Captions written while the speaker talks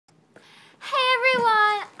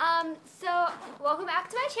welcome back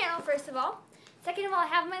to my channel, first of all. Second of all, I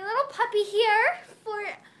have my little puppy here.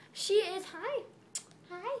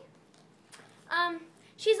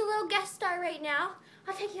 She's a little guest star right now.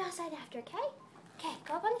 I'll take you outside after, okay? Okay,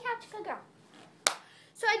 go up on the couch, good girl.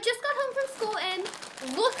 So I just got home from school and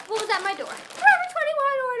look what was at my door. Forever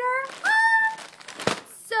 21 order.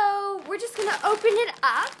 So we're just gonna open it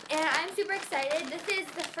up and I'm super excited. This is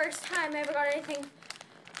the first time I ever got anything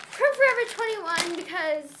from Forever 21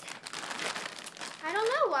 because I don't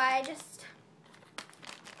know why, I just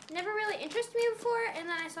never really interested me before, and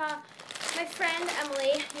then I saw my friend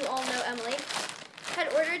Emily, you all know Emily,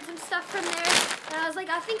 had ordered some stuff from there, and I was like,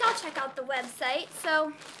 I think I'll check out the website,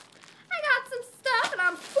 so I got some stuff, and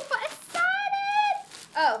I'm super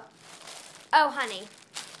excited! Oh, honey,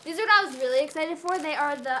 these are what I was really excited for. They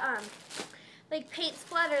are the, like, paint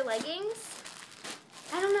splatter leggings.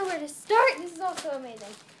 I don't know where to start. This is all so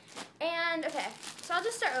amazing. And, okay, so I'll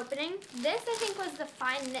just start opening. This, I think, was the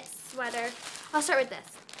fine knit sweater. I'll start with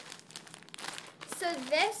this. So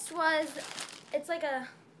this was, it's like a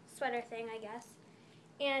sweater thing, I guess.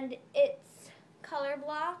 And it's color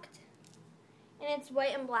blocked. And it's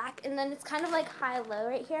white and black. And then it's kind of like high-low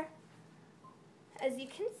right here, as you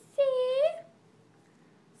can see.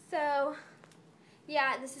 So,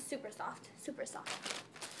 yeah, this is super soft. Super soft.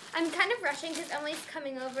 I'm kind of rushing because Emily's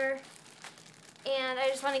coming over. And I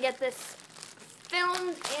just want to get this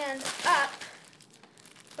filmed and up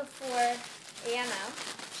before,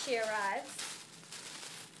 she arrives.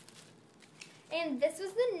 And this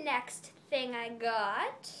was the next thing I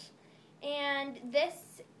got. And this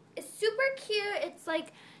is super cute. It's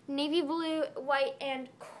like navy blue, white, and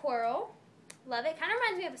coral. Love it. Kind of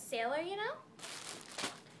reminds me of a sailor, you know?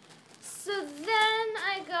 So then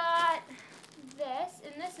I got this,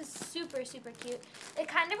 and this is super, super cute. It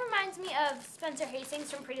kind of reminds me of Spencer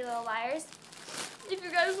Hastings from Pretty Little Liars, if you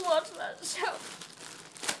guys watch that show.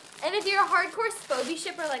 And if you're a hardcore Spoby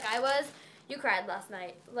shipper like I was, you cried last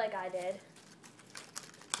night, like I did.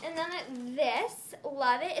 And then this,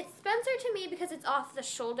 love it. It's Spencer to me because it's off the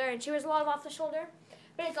shoulder, and she wears a lot of off the shoulder,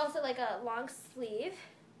 but it's also like a long sleeve,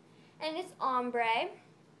 and it's ombre.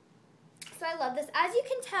 So I love this. As you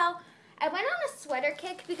can tell, I went on a sweater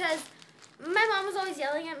kick because my mom was always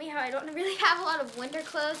yelling at me how I don't really have a lot of winter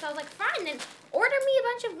clothes. So I was like, fine, then order me a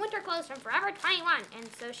bunch of winter clothes from Forever 21. And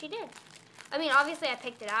so she did. I mean, obviously I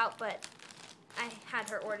picked it out, but I had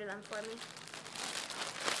her order them for me.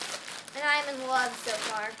 And I'm in love so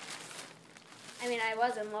far. I mean, I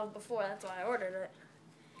was in love before. That's why I ordered it.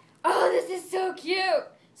 Oh, this is so cute.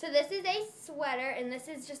 So this is a sweater, and this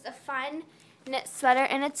is just a fine knit sweater,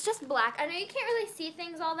 and it's just black. I know you can't really see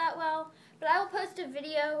things all that well, but I will post a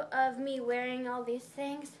video of me wearing all these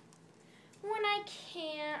things when I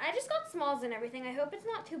can. I just got smalls and everything. I hope it's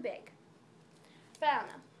not too big. But I don't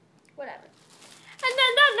know. Whatever. And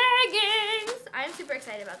then the leggings. I'm super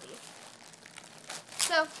excited about these.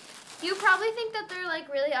 So, you probably think that they're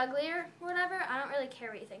like really ugly or whatever. I don't really care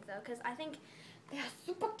what you think though, because I think they are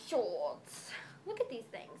super cute. Look at these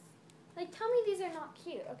things. Like, tell me these are not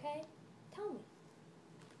cute, okay? Tell me.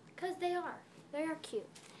 Because they are. They are cute.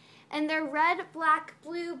 And they're red, black,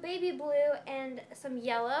 blue, baby blue, and some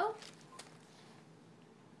yellow.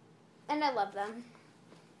 And I love them.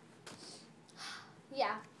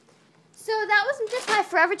 Yeah. So that was just my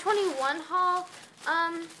Forever 21 haul.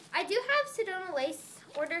 I do have Sedona Lace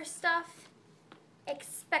order stuff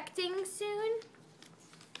expecting soon.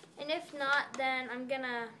 And if not, then I'm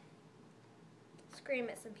gonna scream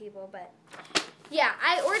at some people, but yeah,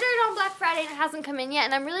 I ordered it on Black Friday and it hasn't come in yet,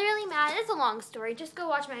 and I'm really, really mad. It's a long story. Just go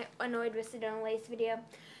watch my Annoyed with Sedona Lace video.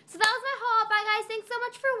 So that was my haul. Bye, guys. Thanks so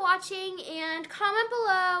much for watching, and comment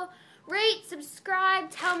below, rate,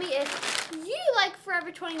 subscribe, tell me if you like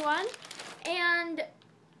Forever 21, and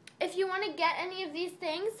if you want to get any of these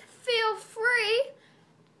things, feel free.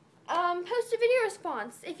 Post a video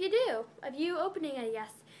response if you do, of you opening it,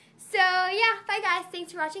 yes. So, yeah, bye, guys.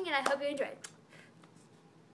 Thanks for watching, and I hope you enjoyed.